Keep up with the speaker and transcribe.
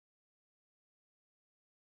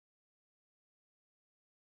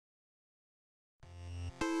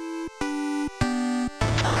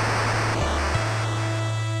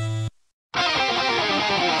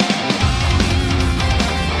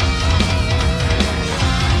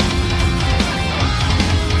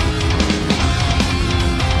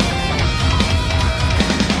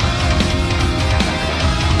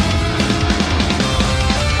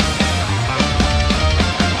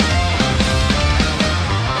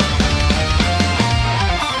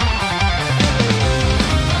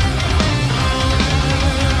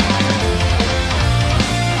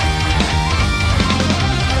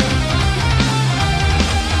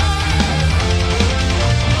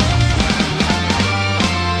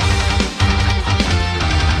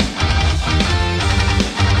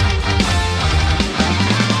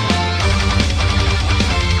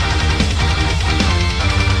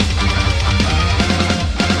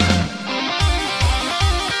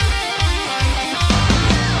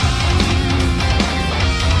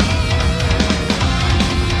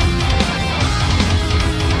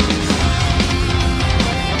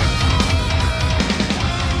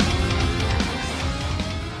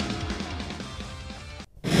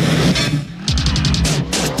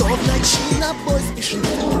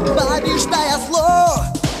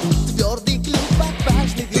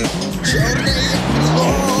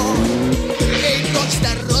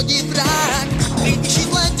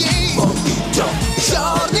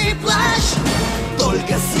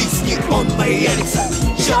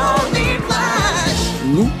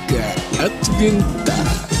винта.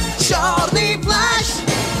 Чёрный плащ,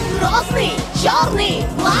 грозный чёрный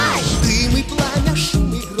плащ. Дым и пламя,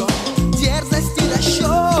 шум и гром, дерзость и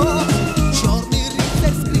расчёт. Чёрный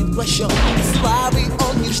рыцарь скрыт плащом, славы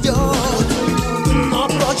он не ждёт. Но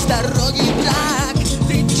прочь дороги враг,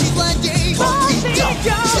 кричит злодей, он идёт.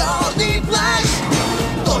 Чёрный плащ,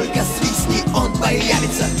 только свистни, он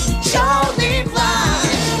появится. Чёрный плащ,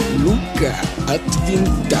 Ну-ка, от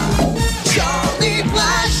винта. чёрный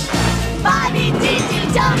плащ, победитель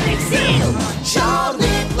тёмных сил.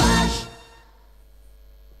 Чёрный плащ.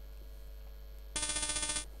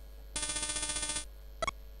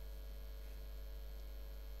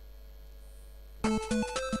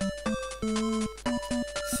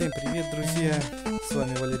 Всем привет, друзья! С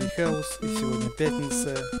вами Валерий Хаус, и сегодня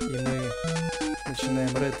пятница, и мы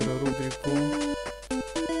начинаем ретро-рубрику.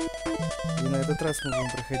 И на этот раз мы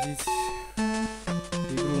будем проходить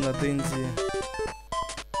игру на Денди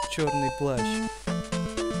 «Чёрный Плащ».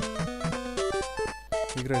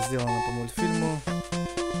 Игра сделана по мультфильму,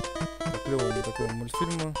 по клёвому такому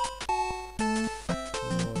мультфильму.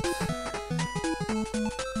 Вот.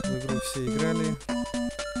 В игру все играли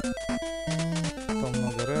по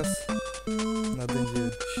много раз. На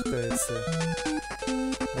Денди считается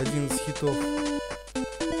один из хитов.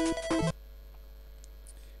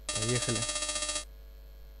 Поехали.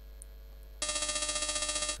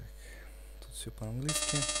 Так, тут все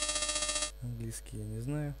по-английски. Английский я не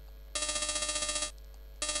знаю.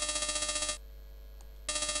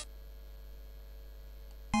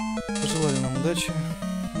 Пожелали нам удачи.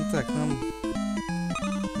 Итак, нам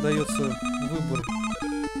дается выбор.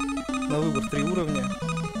 На выбор 3 уровня.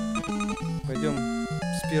 Пойдем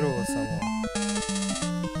с первого самого.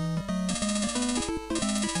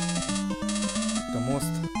 Это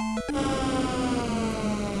мост.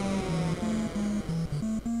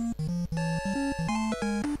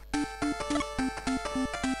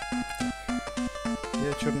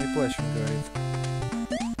 Я чёрный плащ, он говорит.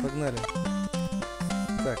 Погнали.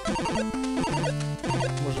 Так.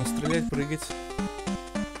 Можем стрелять, прыгать.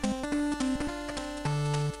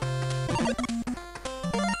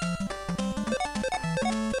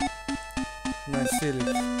 На селек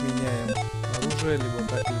меняем оружие, либо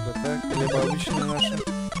так, либо обычное наше.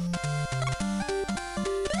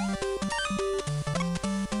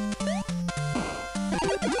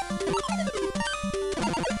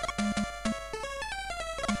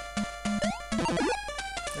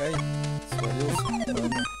 Ай, свалился,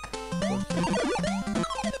 ладно.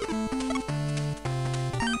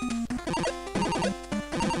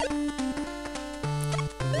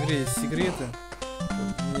 В игре есть секреты.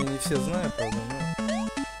 Я не все знаю, правда, но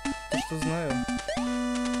то, что знаю,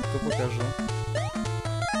 то покажу.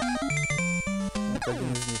 Вот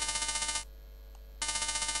один из них.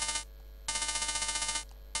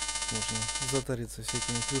 Можно затариться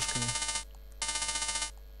всякими плюшками.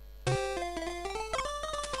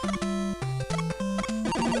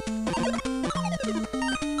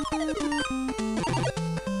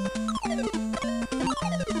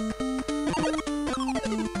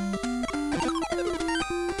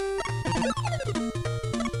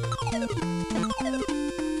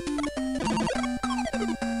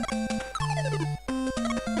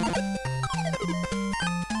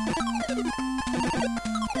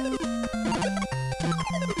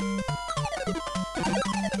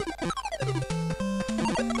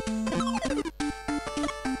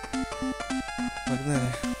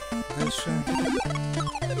 Погнали дальше.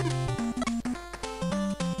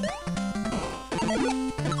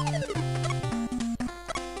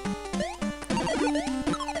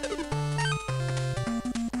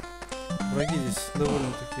 Враги здесь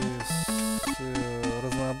довольно-таки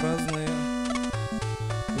разнообразные.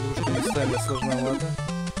 Игрушка местами сложновато.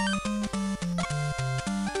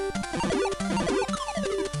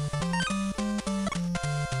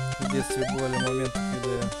 В детстве бывали моменты,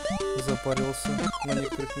 когда я запарился на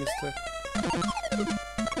некоторых местах.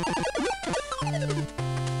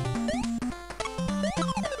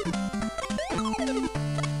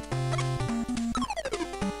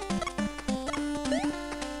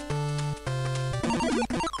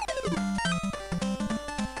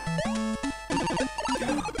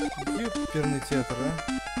 Ёперный театр, а?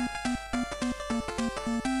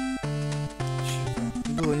 Чё-то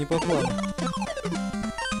было не по плану.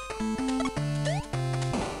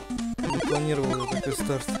 Не планировал я такой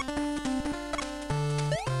старт.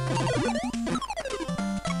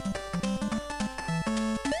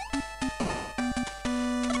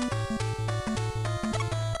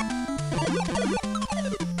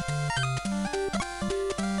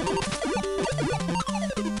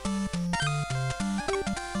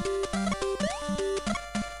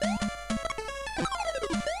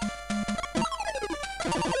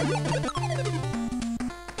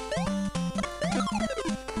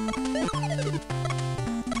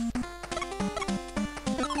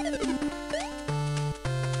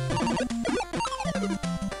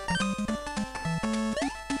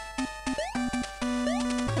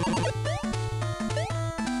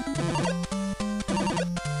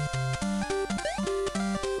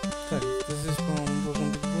 Так, здесь, по-моему,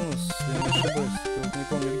 должен быть бонус, если я не ошибаюсь. Я вот не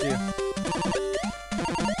помню где.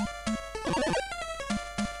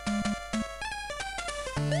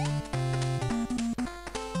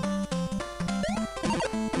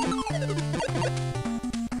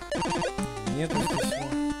 Нету здесь его.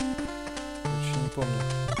 Короче, не помню.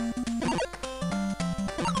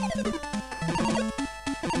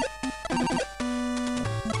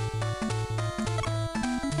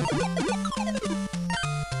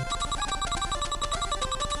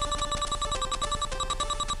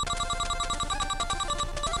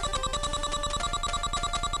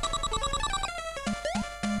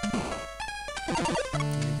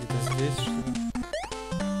 Где-то здесь, что ли?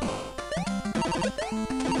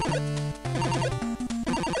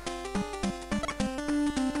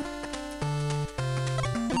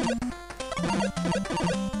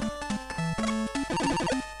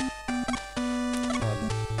 Ладно.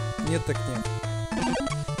 Нет, так нет.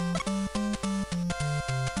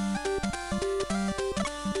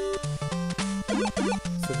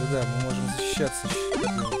 Кстати, да, мы можем защищаться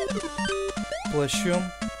плащом.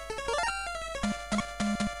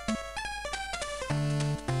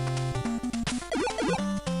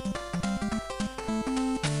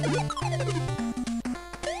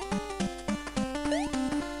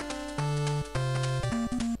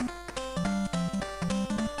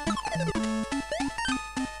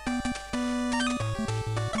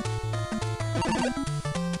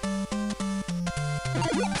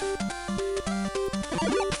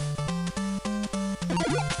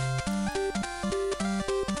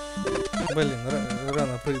 Блин,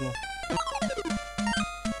 рано прыгнул.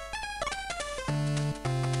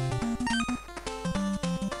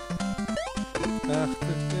 Ах ты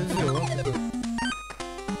взял, такой.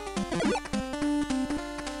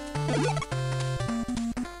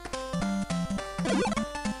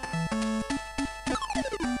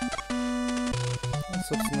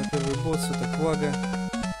 Собственно, первый босс — это Квага.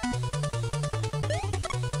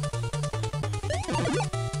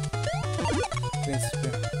 В принципе,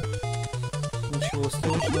 ничего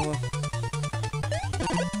сложного.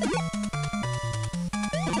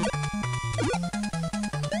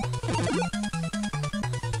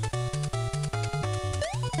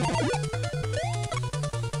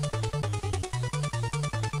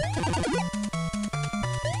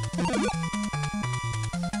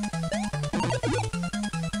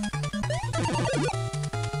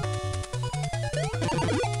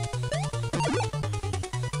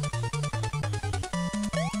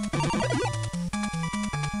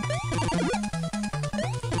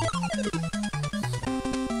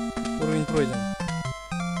 Уровень пройден.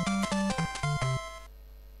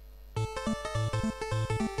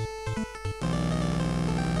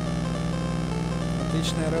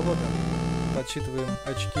 Отличная работа. Подсчитываем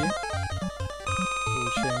очки.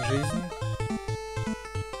 Получаем жизни.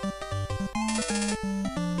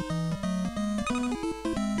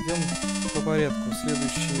 Идем по порядку.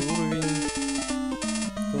 Следующий уровень.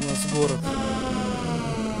 Это у нас город.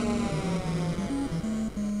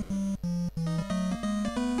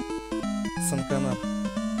 Сен-Канар.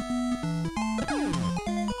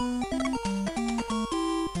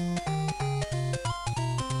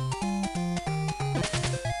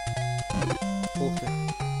 Ух ты.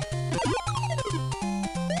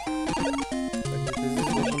 Так, где-то здесь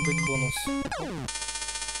должен быть бонус.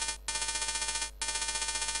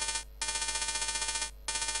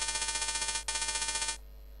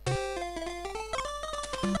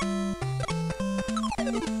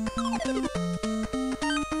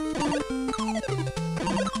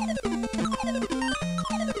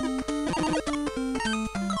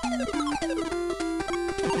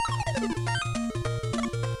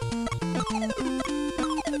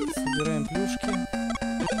 Собираем плюшки.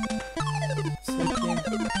 Всякие.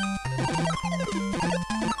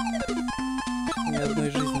 Ни одной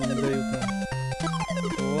жизни не дают нам.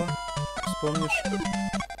 О, вспомнишь.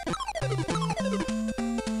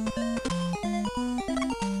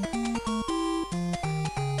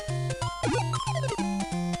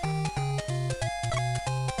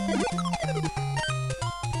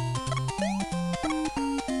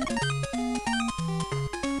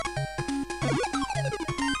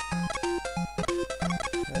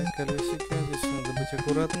 Колесико, здесь надо быть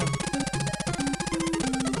аккуратным.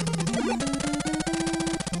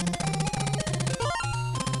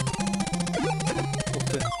 Ух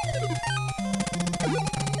ты.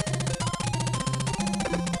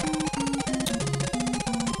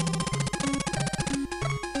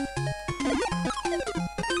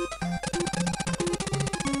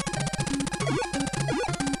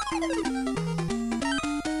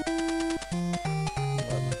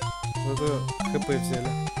 много хп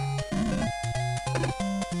взяли.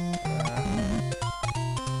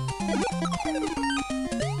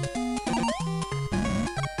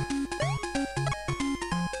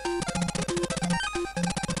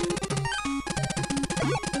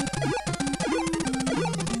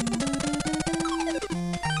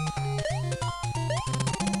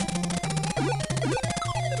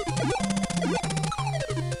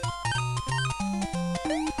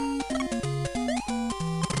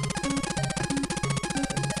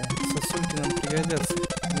 Сосульки нам пригодятся,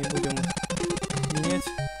 не будем их менять.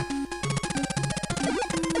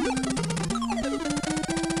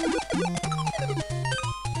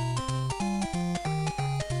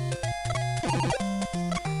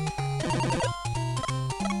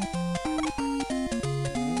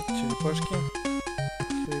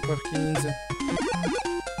 Черепашки ниндзя.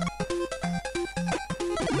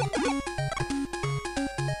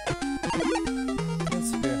 В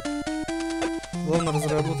принципе, главное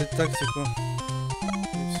разработать тактику,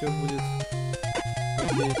 и все будет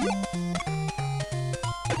окей.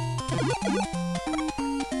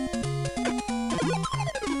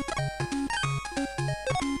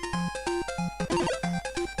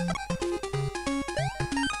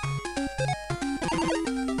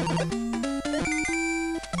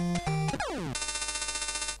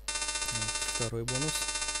 Второй бонус.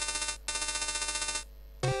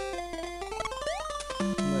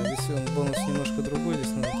 Да, здесь он бонус немножко другой.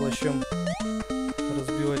 Здесь надо плащом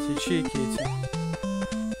разбивать ячейки эти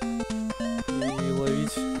и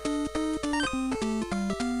ловить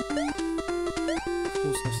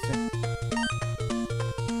вкусности.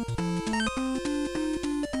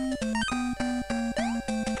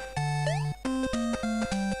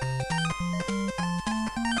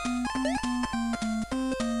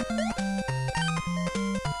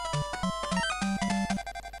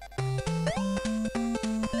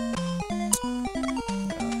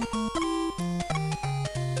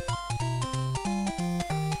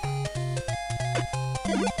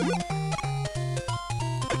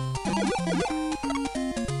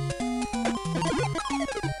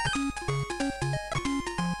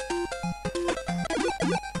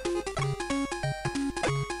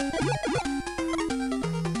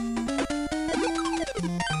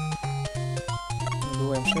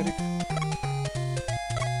 Надуваем шарик.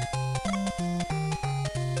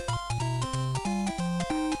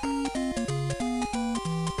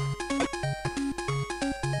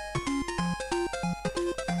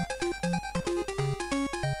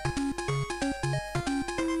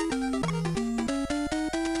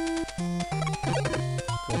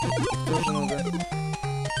 Тоже надо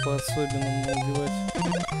по-особенному убивать.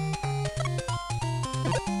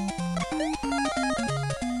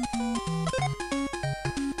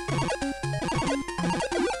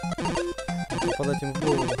 Попадать им в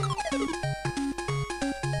голову.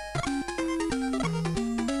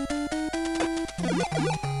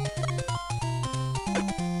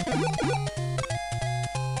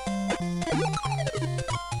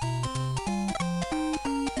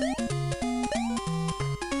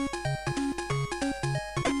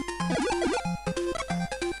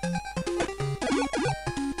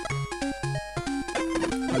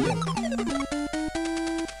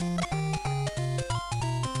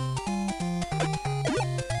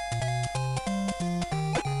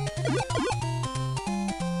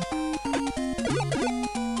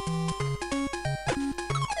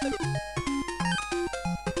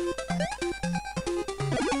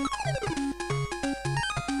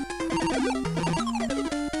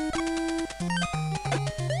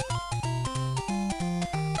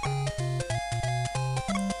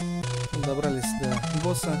 Добрались до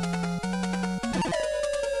босса.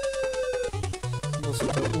 Босс —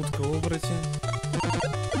 это утка-оборотень.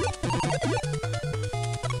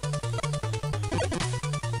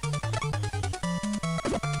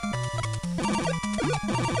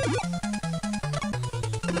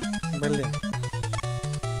 Блин.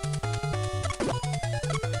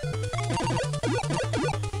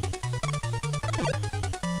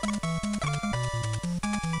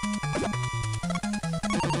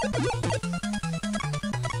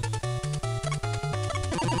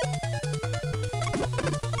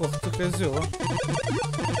 Ох ты козёл, а.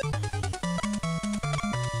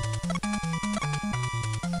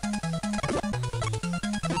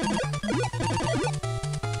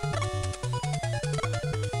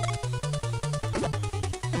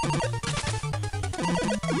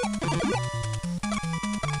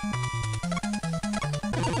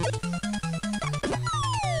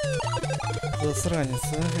 Засранец,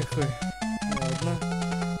 а, какой. Ладно.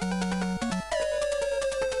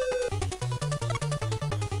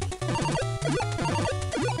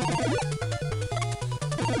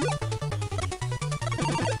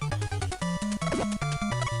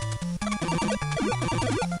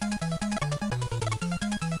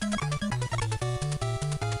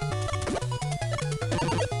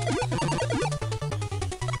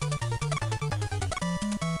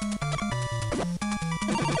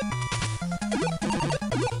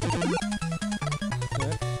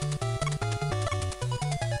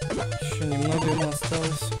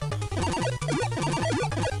 осталось.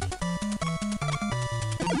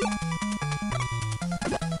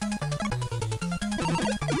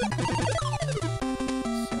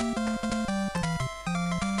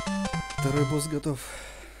 Второй босс готов.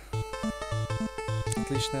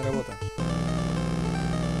 Отличная работа.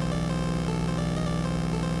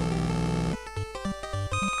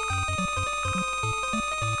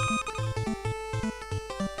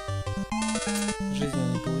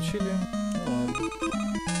 Жизни не получили. Ну ладно.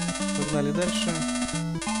 Погнали дальше.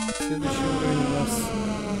 Следующий уровень у нас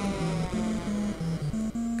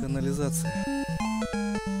канализация.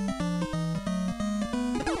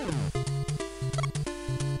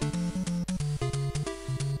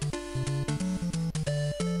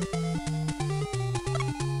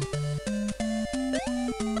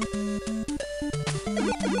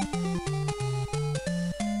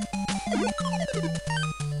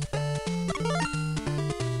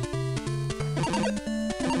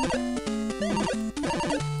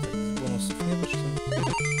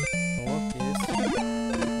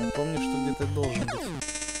 Должен быть.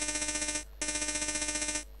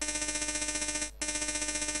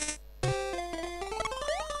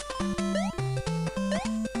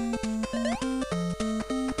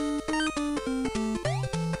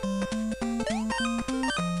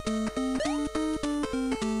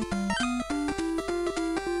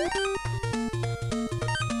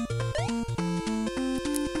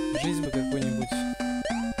 Жизнь бы какой-нибудь.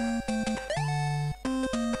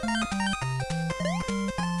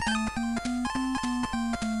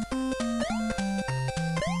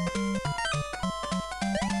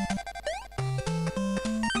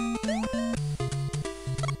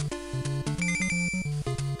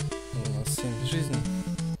 Жизни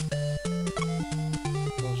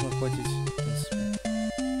должно хватить, в принципе.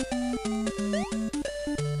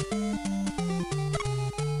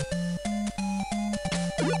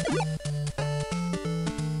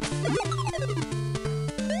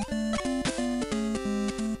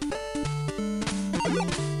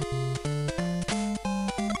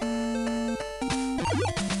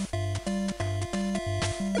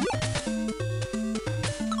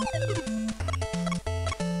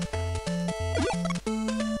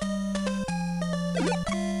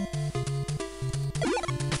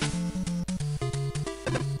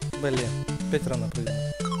 Блин, опять рано прыгнул.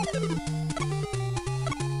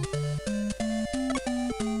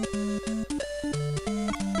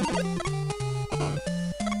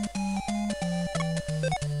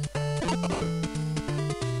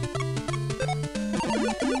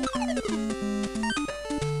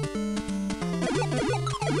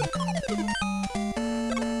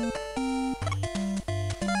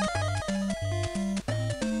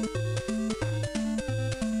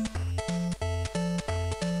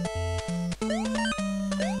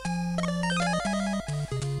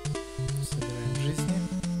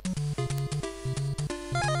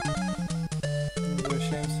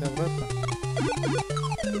 Обратно.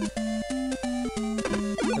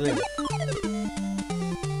 Блин.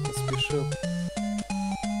 Поспешил.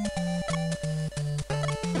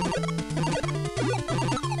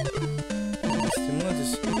 Темно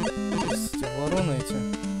здесь. Есть вороны эти.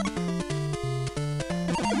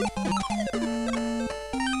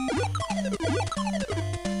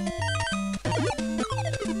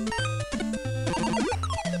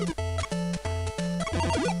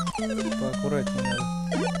 Поаккуратнее надо.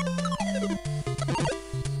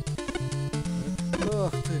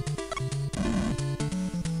 Ах ты.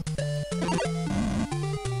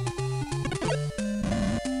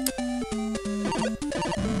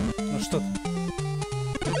 Ну что ты?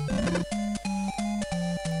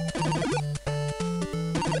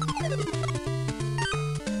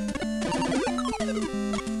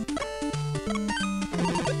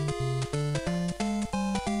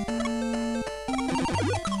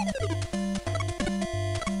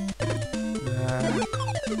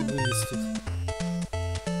 Вылез тут.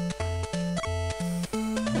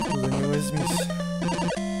 Откуда не возьмись.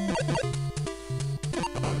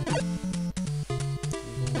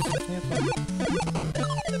 Бонусов нету.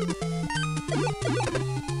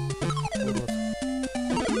 Вот.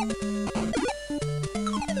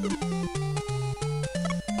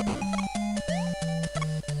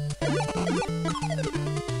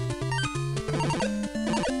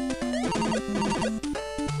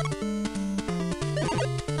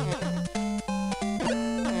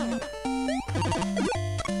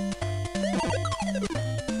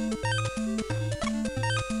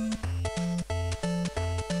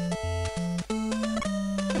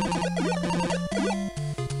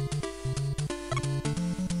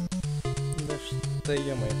 Да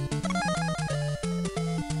е-мое.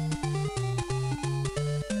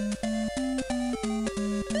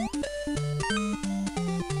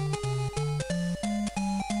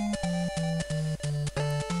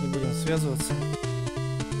 связываться.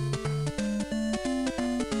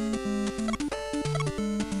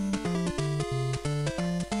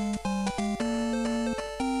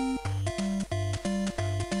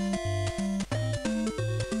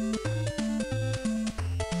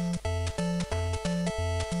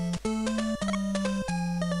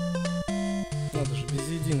 Надо же, без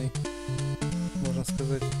единой, можно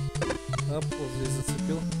сказать. Ап, вот здесь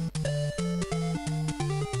зацепил.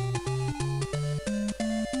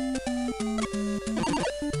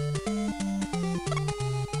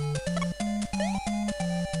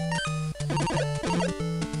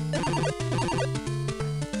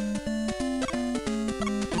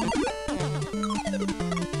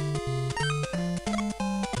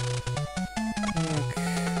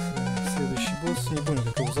 Следующий босс, не помню,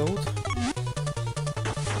 как его зовут.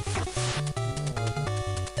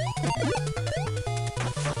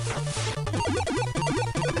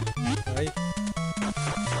 Ай.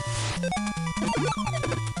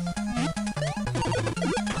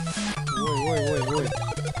 Ой.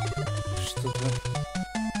 Что-то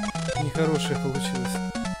нехорошее получилось.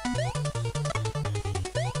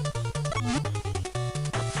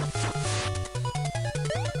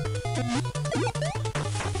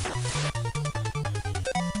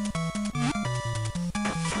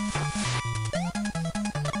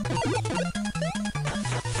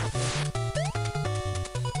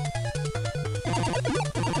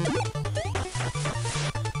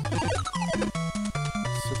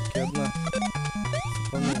 Все-таки одна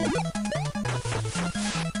цепанула.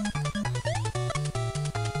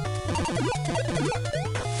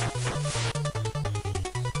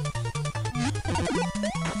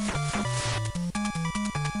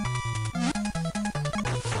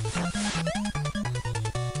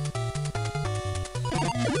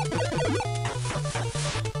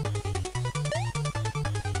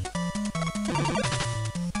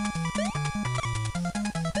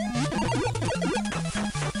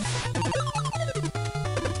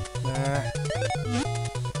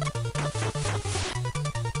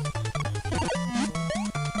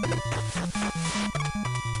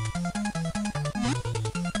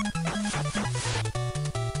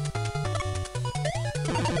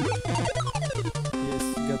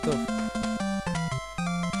 Готов.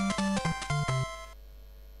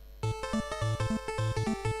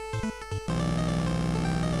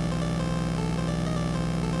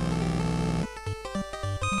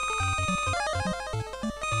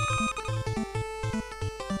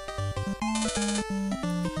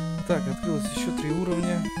 Так, открылось еще 3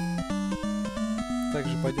 уровня.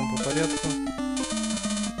 Также пойдем по порядку.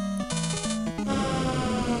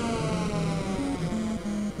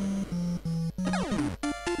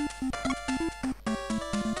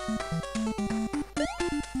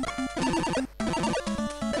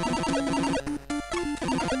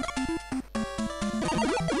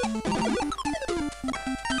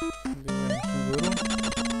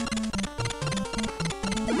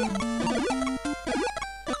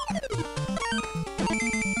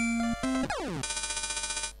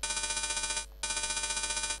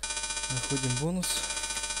 Находим бонус.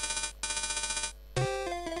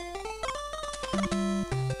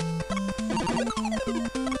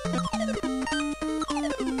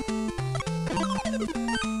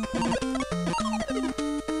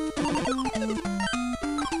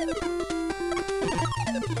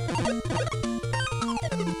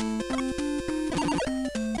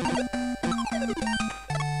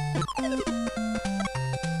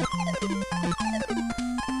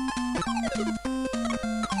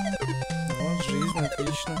 Вот, жизнь,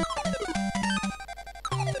 отлично.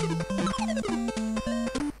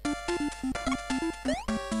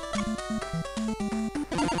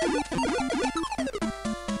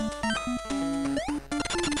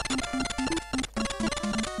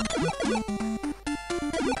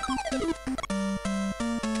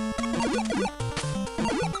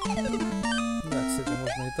 Да, кстати,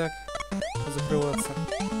 можно и так закрываться,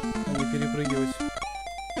 а не перепрыгивать.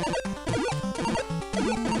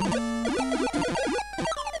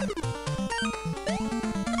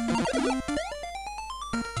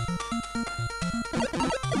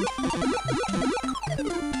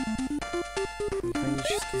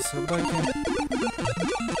 Механические собаки.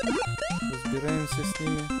 Разбираемся с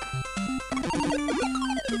ними.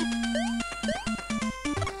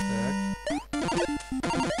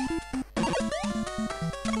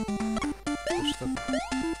 Так. Что?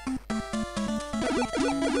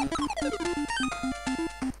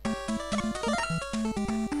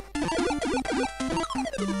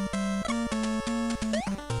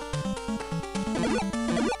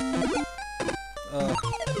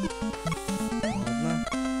 Ладно.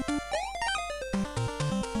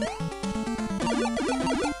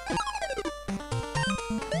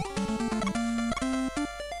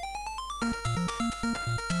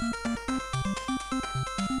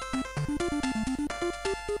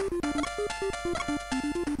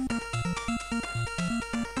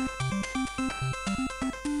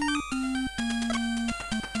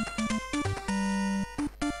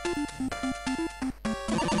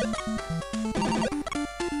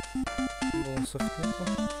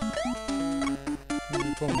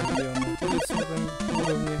 помню, где он находится в этом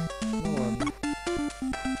уровне. Ну ладно.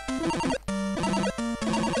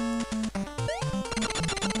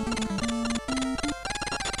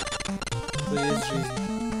 То есть жизнь.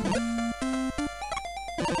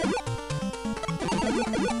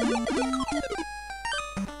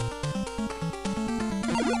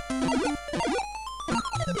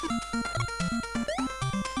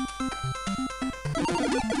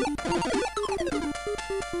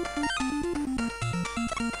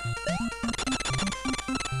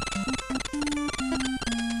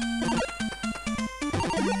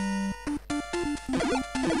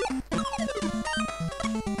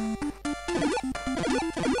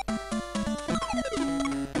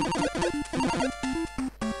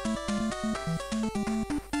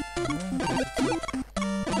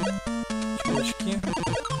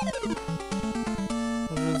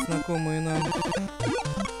 Уже знакомые нам.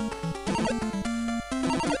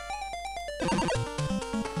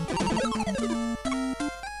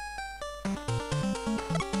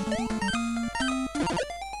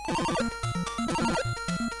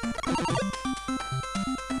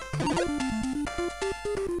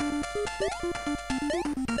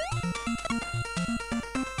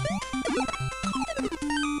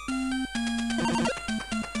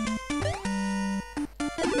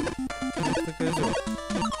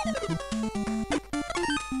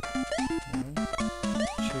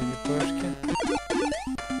 Черепашки.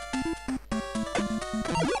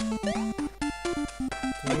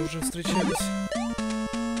 Мы уже встречались.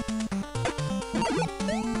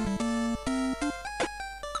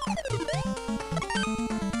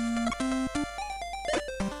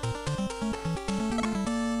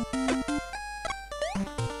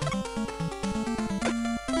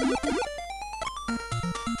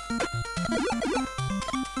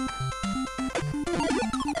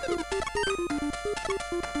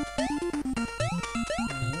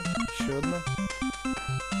 Еще одна.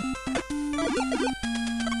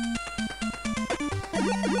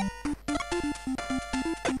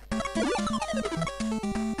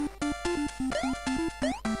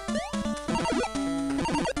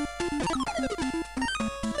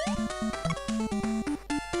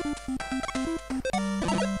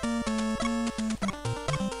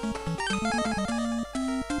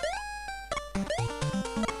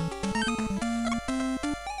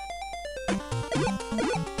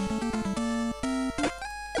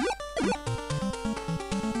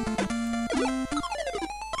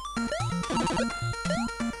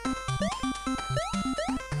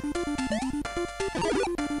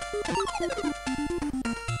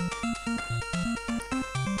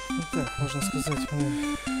 Так, можно сказать,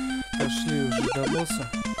 мы дошли уже до босса.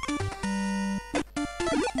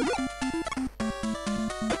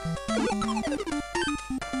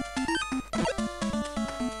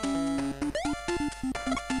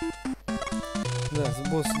 Да,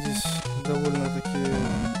 босс здесь довольно-таки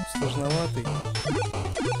сложноватый.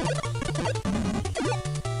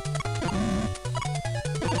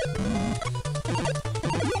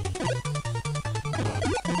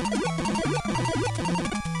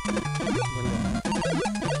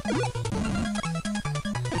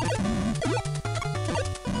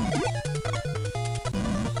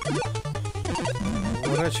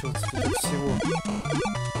 Уворачиваться от всего,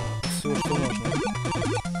 что можно.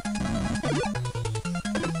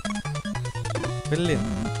 Блин.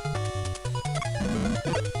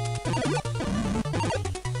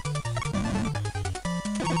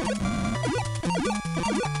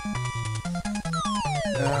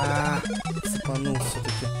 Цепанул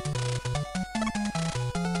все-таки.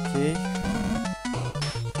 Окей.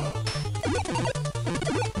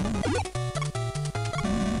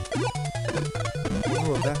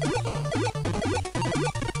 Вот, а?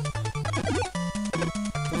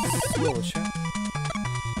 Сволочь, а?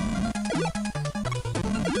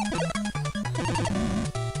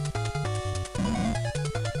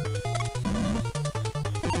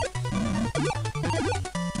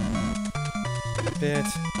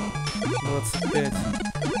 Пять. 25.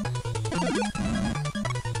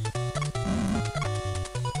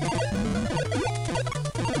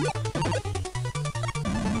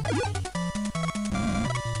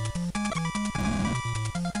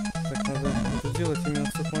 Так, надо это делать именно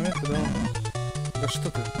в тот момент, когда он... Да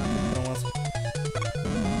что ты промазал?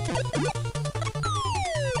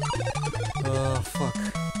 Фак.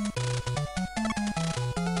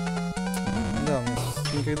 Да, у меня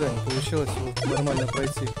никогда не получилось его нормально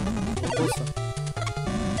пройти босса.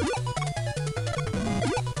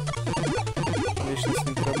 Вечно с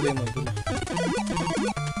ним проблемы были.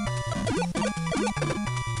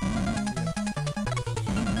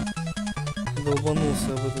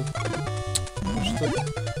 Долбанулся в этот... Что что-то.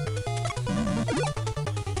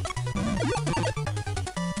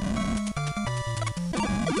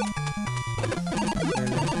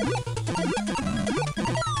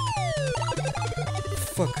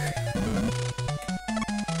 Фак.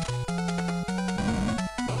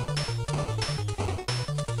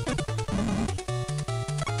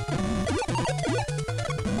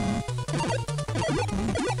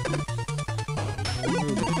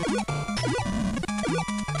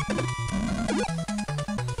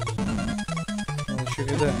 Он еще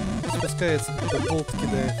когда спускается, как болт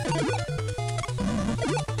кидает.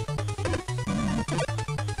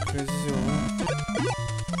 Козёл, а?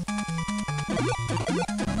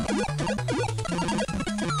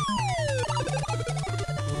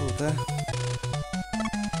 Да.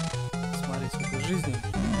 Смотри, сколько жизней.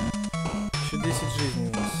 Еще 10 жизней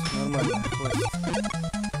у нас. Нормально, хватит.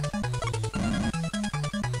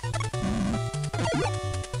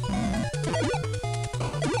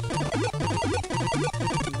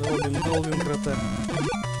 Долбим крота.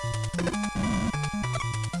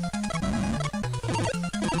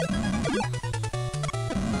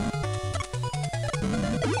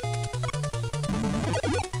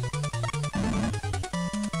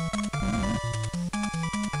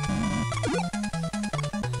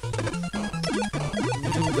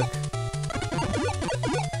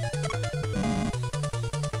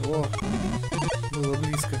 О, было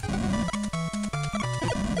близко.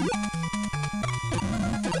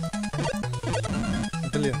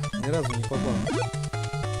 Блин, ни разу не попал.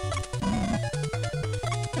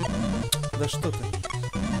 Да что ты?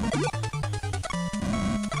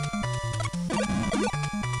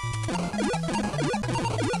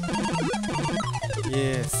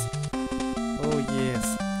 Yes. Oh yes.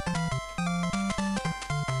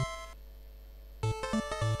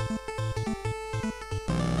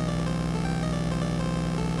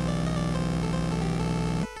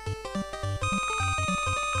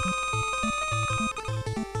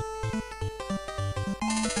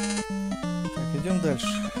 Идем дальше.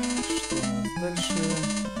 Что у нас дальше?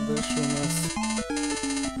 Дальше у нас...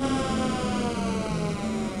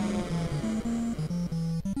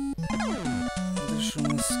 Дальше у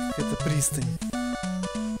нас какая-то пристань.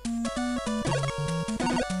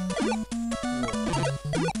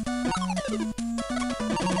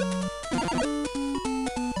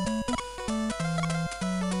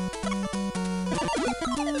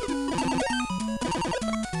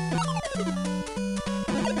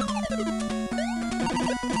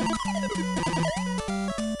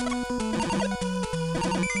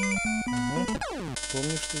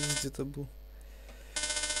 Помню, что здесь где-то был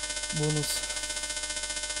бонус.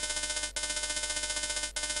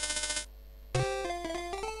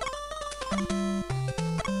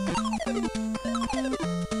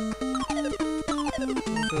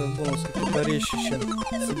 Это бонус как-то порезче, чем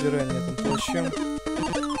собирание этим плащом.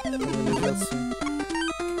 Канализации.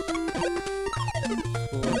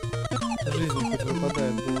 Жизнь хоть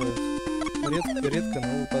выпадает, бывает. Редко, но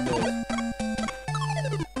выпадает.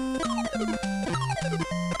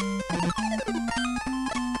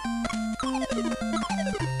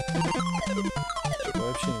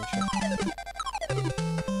 Вообще ничего.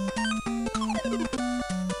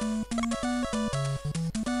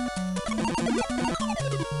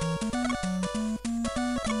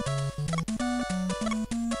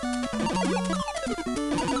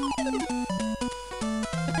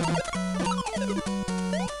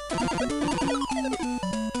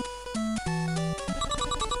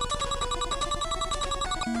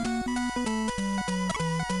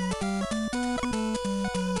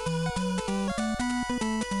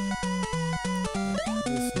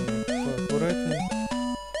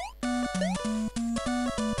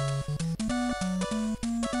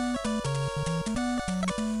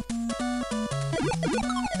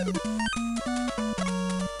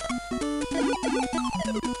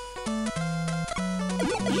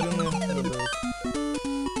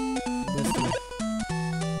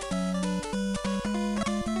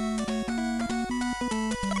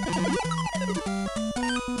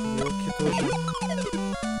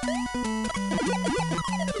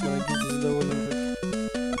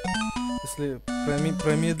 Если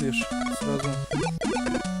промедлишь, сразу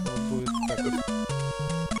вот будет так вот.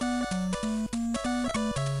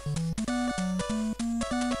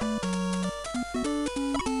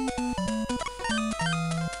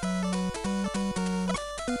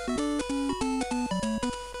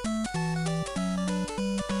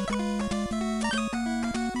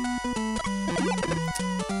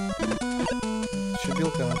 Еще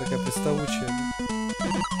белка, она такая приставучая.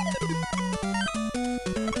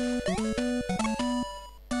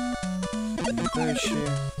 Летающие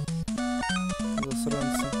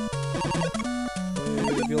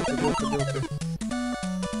белка.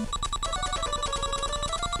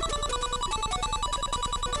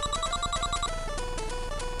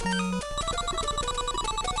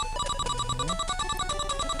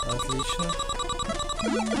 Отлично.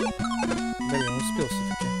 Блин, успел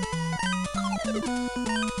все-таки.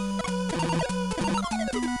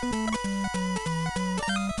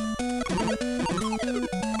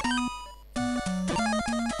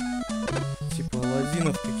 Типа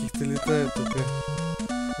Аладдинов каких-то летают только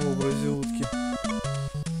в образе утки.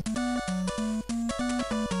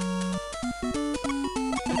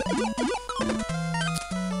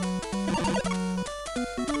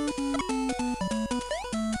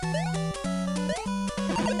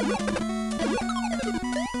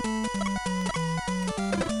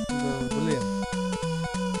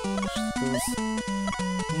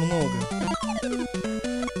 Много.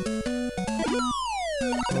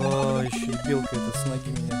 А, еще и белка эта с ноги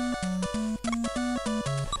меня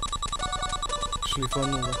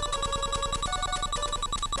шлифанула.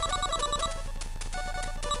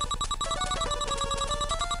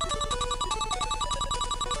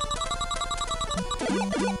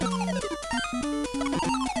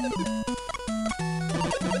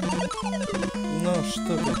 Ну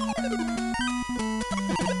что ты?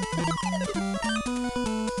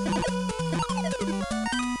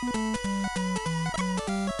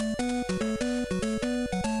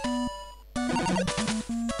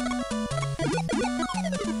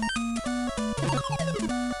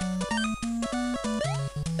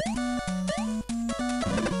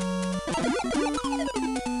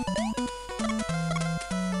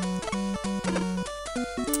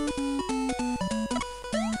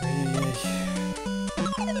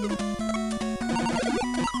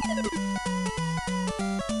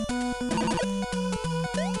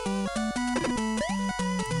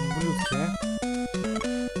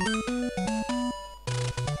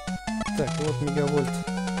 Так, вот мегавольт.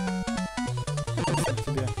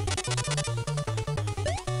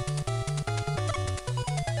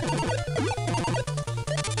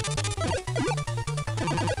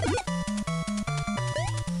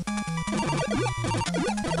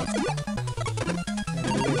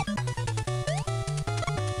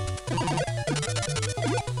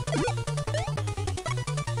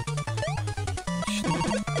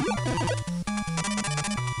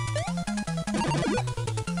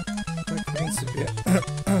 Для тебя.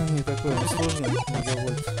 Не такой он сложный,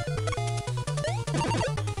 мегавольт.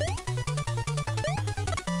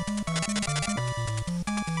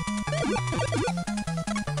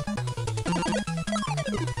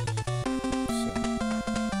 Все.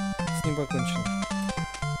 С ним покончено.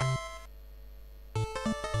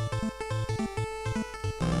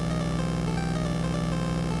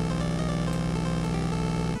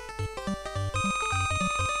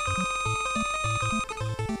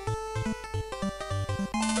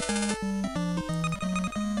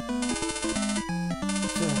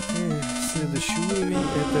 Следующий уровень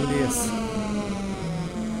 — это лес.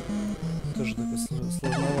 Тоже такой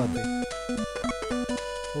сложноватый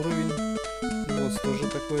уровень. Босс тоже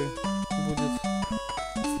такой будет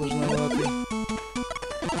сложноватый.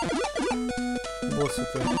 Босс —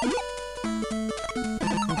 это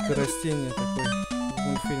утка растение такой в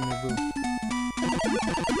мультфильме был.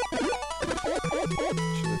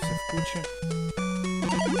 Что-то все в куче.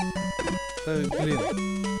 Так, блин.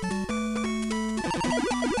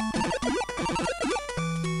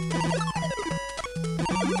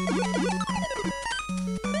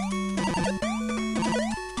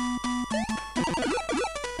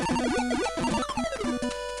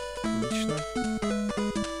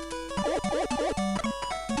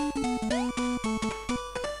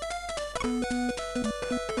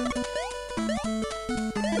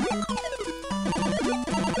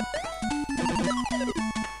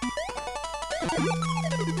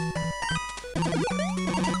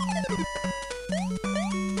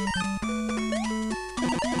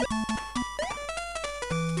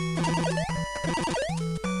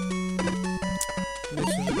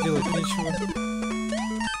 Здесь уже делать нечего.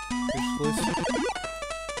 Пришлось.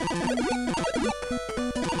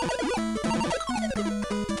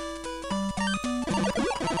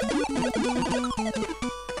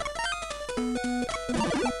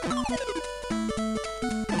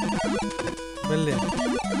 Блин.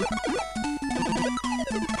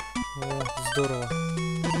 О, здорово.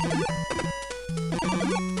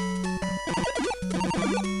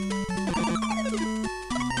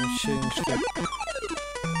 Вообще ништяк.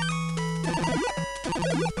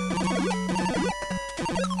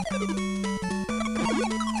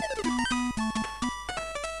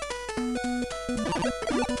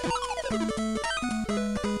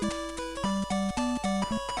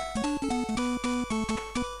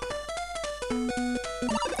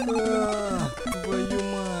 Твою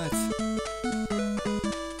мать!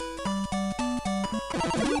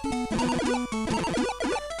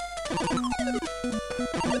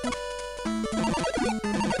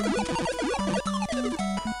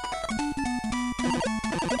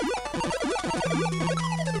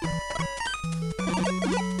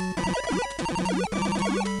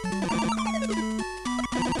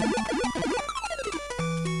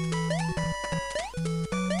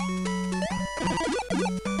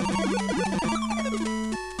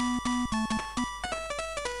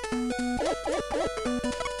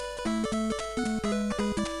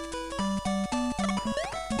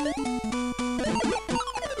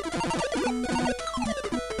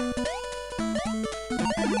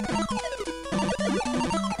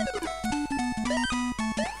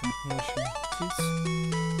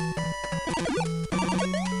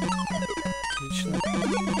 Отлично.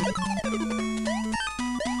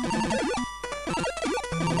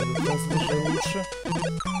 Раз даже лучше.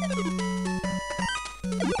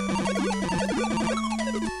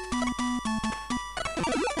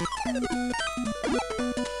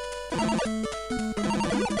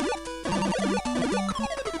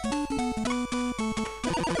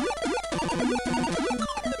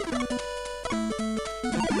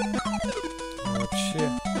 Вообще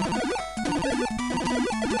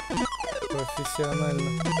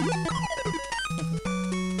профессионально.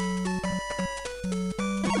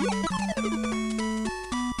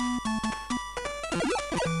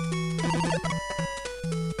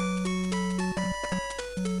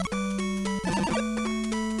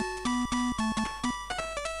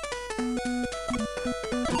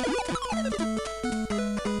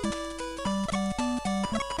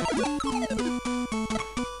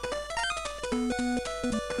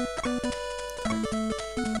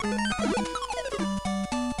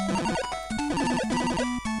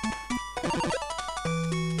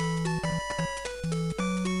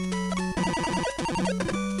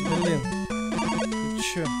 Блин, ты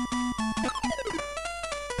чё?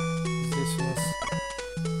 Здесь у нас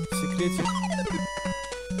секретик.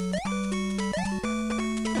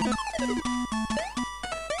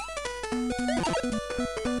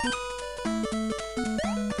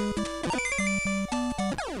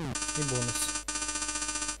 И бонус.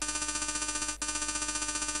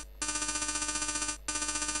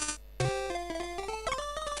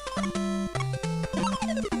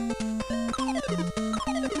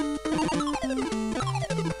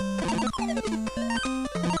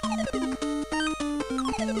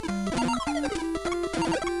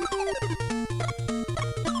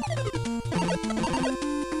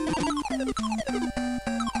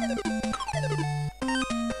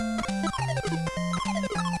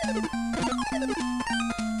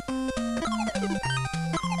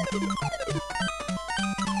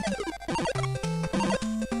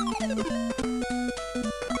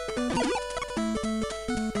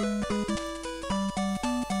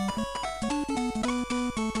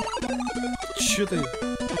 Чё ты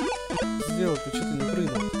сделал? Ты чё ты не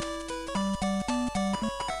прыгнул?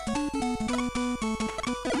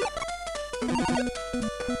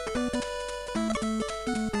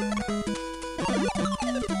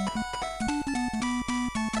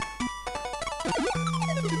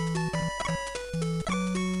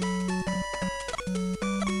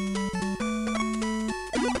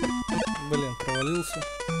 Блин, провалился.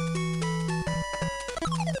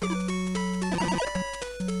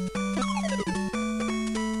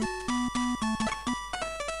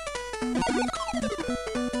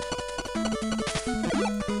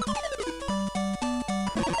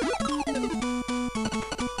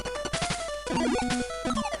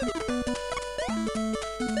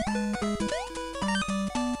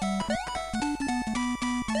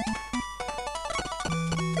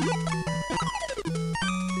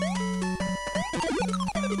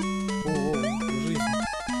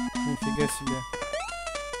 Нифига себе.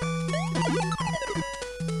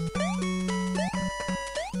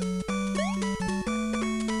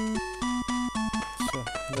 Все,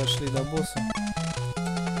 дошли до босса.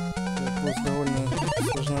 Так, босс довольно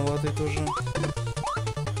сложноватый тоже.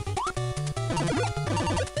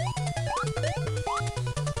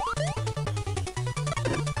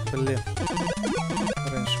 Блин,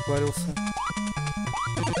 раньше парился.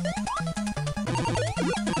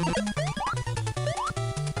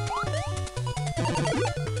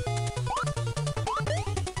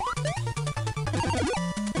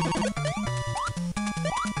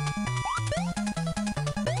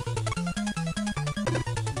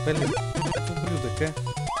 Блин, ублюдок, а?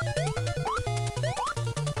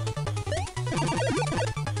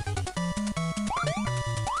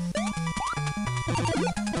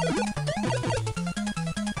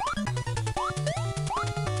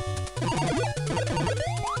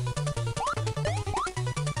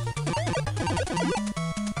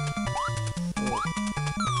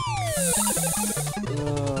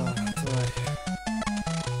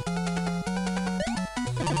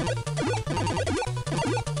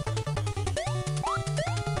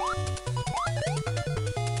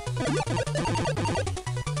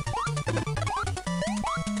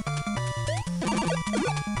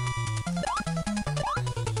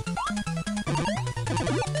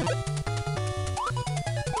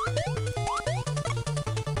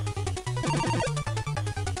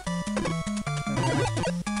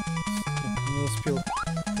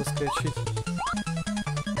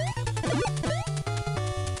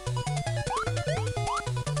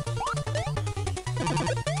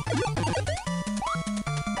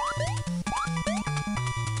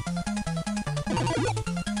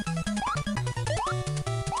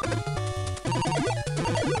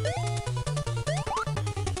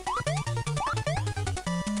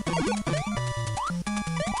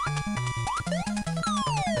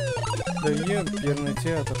 Медальон, первый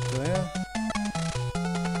театр, да?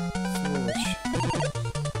 Сволочь.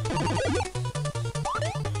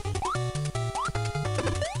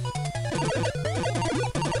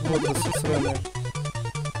 Водоросли сраные.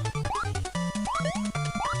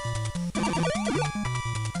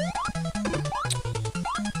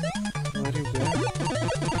 Говорю, да?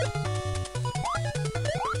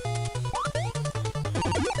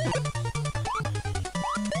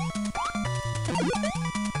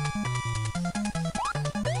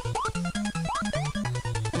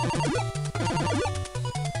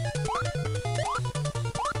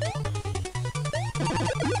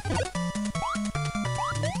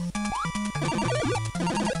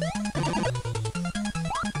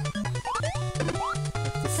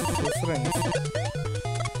 Засранец.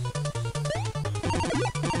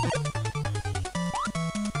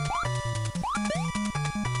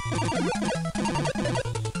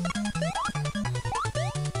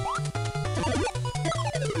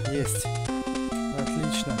 Есть.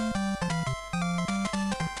 Отлично.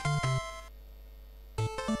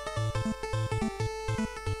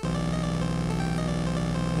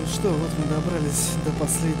 Ну что, вот мы добрались до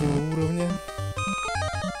последнего уровня.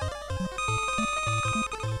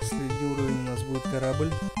 Последний уровень у нас будет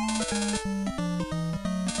корабль.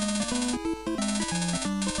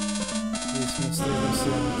 Здесь мы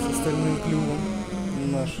встретимся со Стальным Клювом,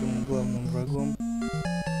 нашим главным врагом.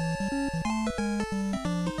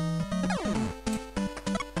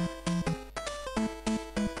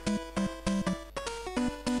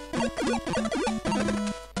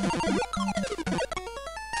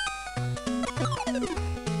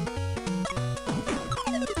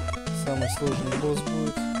 Самый сложный босс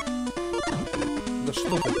будет. Да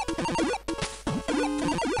что ты?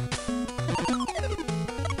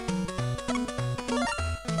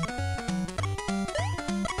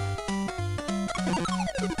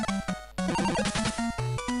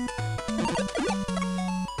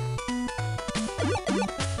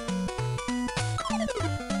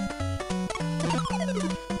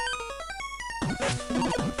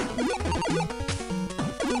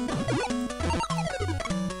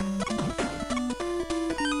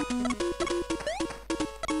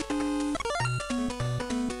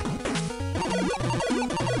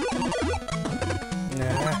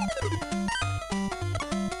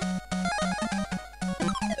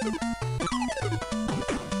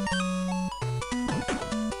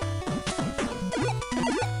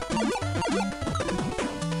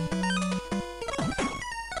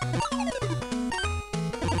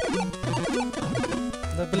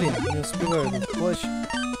 Да блин, не успеваю этот плащ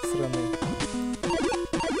сраный.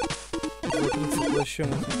 Закрыться плащом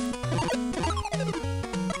этим.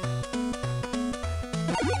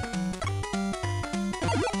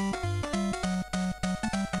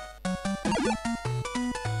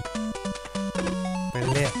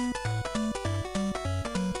 Бля.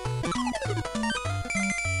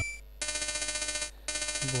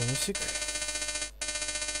 Бонусик.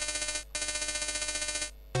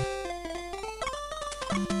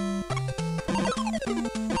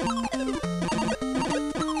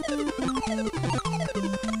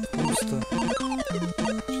 Пусто.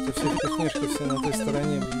 Что-то все вкусняшки все на той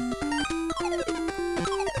стороне, блин.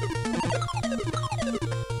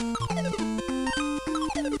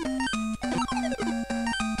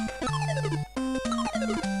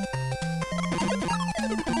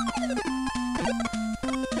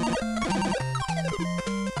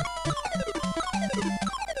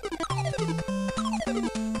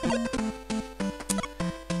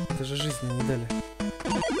 Даже жизни не дали.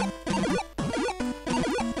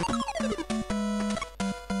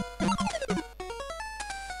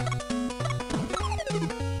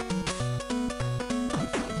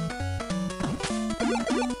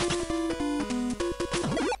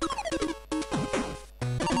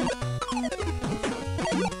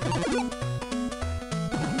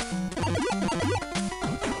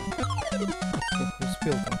 Не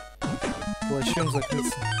успел там плащом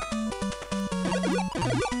закрыться.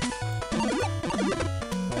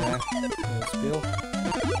 Не успел.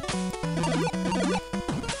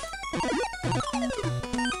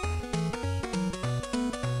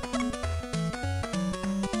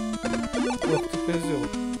 Ох ты козел.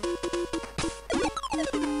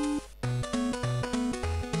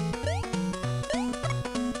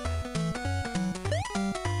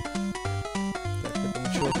 Так, этому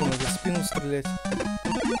чуваку надо в спину стрелять.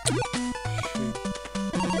 Еще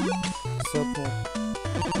и сапнул.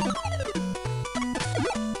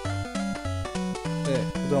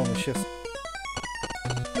 Куда он исчез?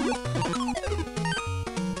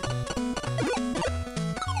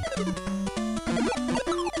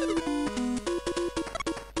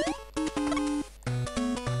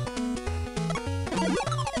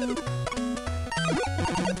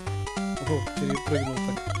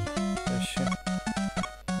 удобно так. Вообще.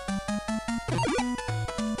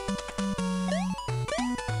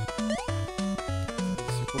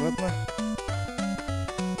 Здесь аккуратно.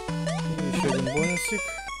 И еще один бонусик.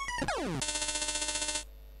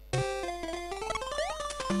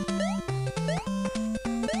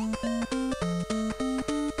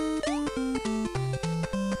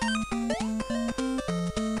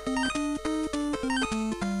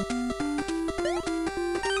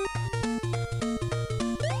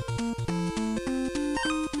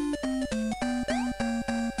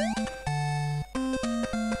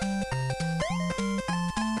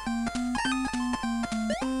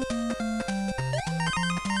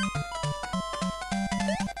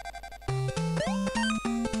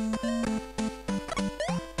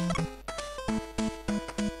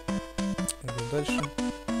 Дальше.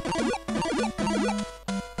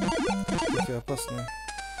 Такие опасные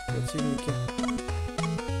противники.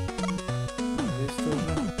 Здесь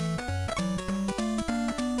тоже.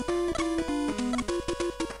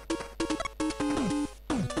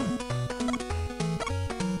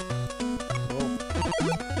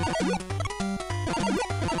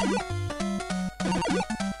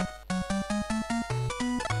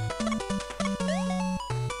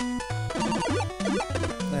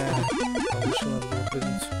 Повыше надо было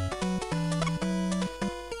прыгнуть.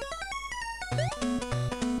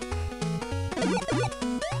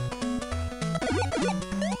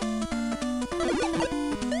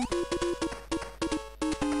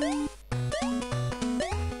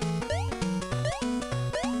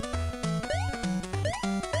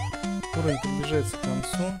 Уровень приближается к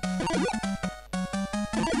концу.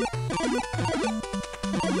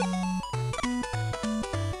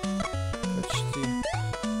 Почти.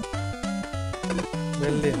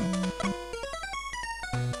 Блин.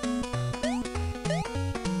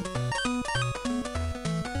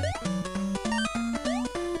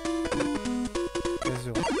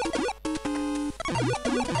 Козёл.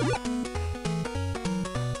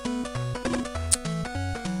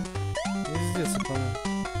 Пиздец, по-моему.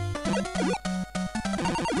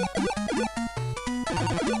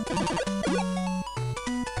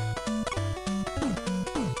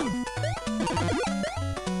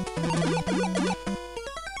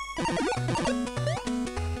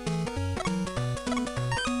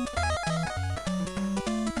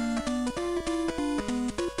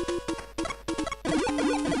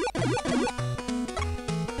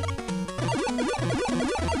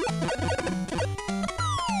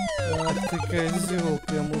 Ах ты козёл,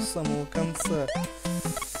 прямо у самого конца.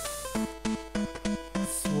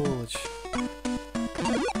 Сволочь.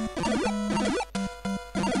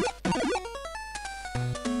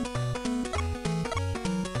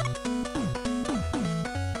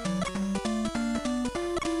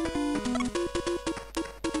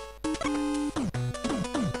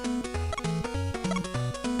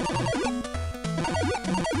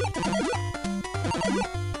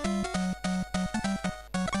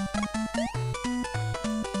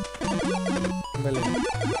 Блин.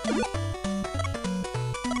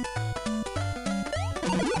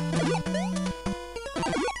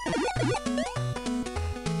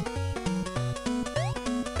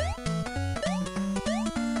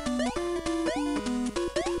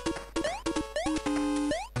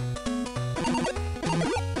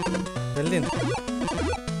 Блин.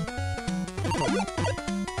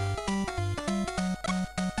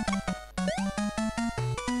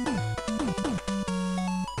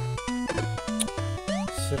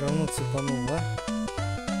 Все равно цепанул, а?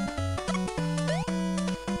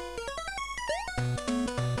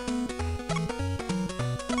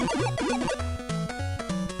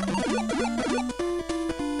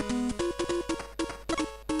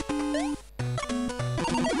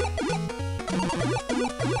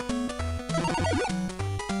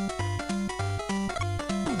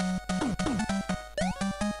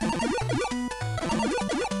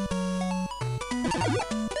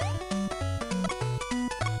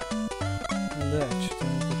 Да, что-то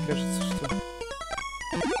мне так кажется, что...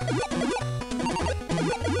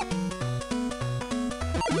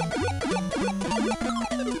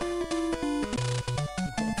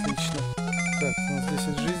 Отлично. Так, у нас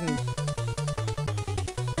 10 жизней.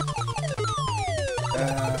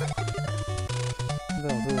 Да,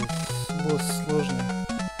 вот этот босс сложный.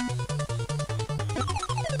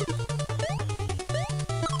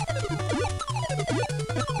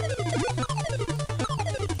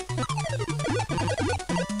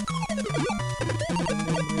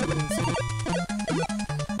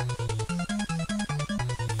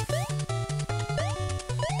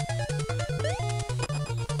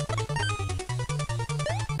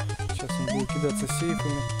 Сейчас он будет кидаться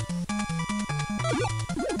сейфами.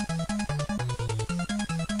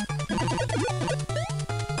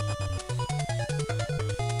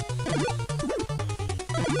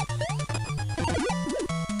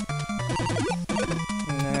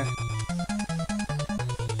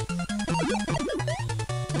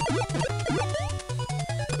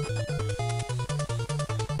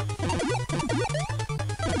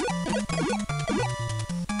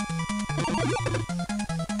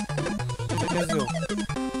 повезет.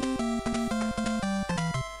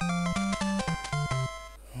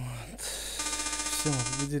 Вот. Все, мы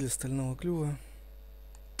победили Стального Клюва.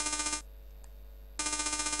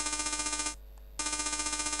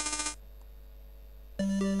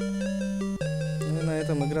 Ну и на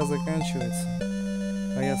этом игра заканчивается.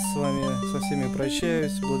 А я с вами со всеми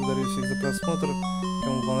прощаюсь. Благодарю всех за просмотр.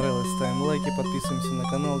 Кому понравилось, ставим лайки, подписываемся на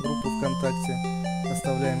канал, группу ВКонтакте,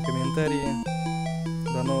 оставляем комментарии.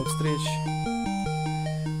 До новых встреч,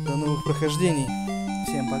 до новых прохождений.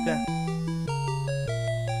 Всем пока.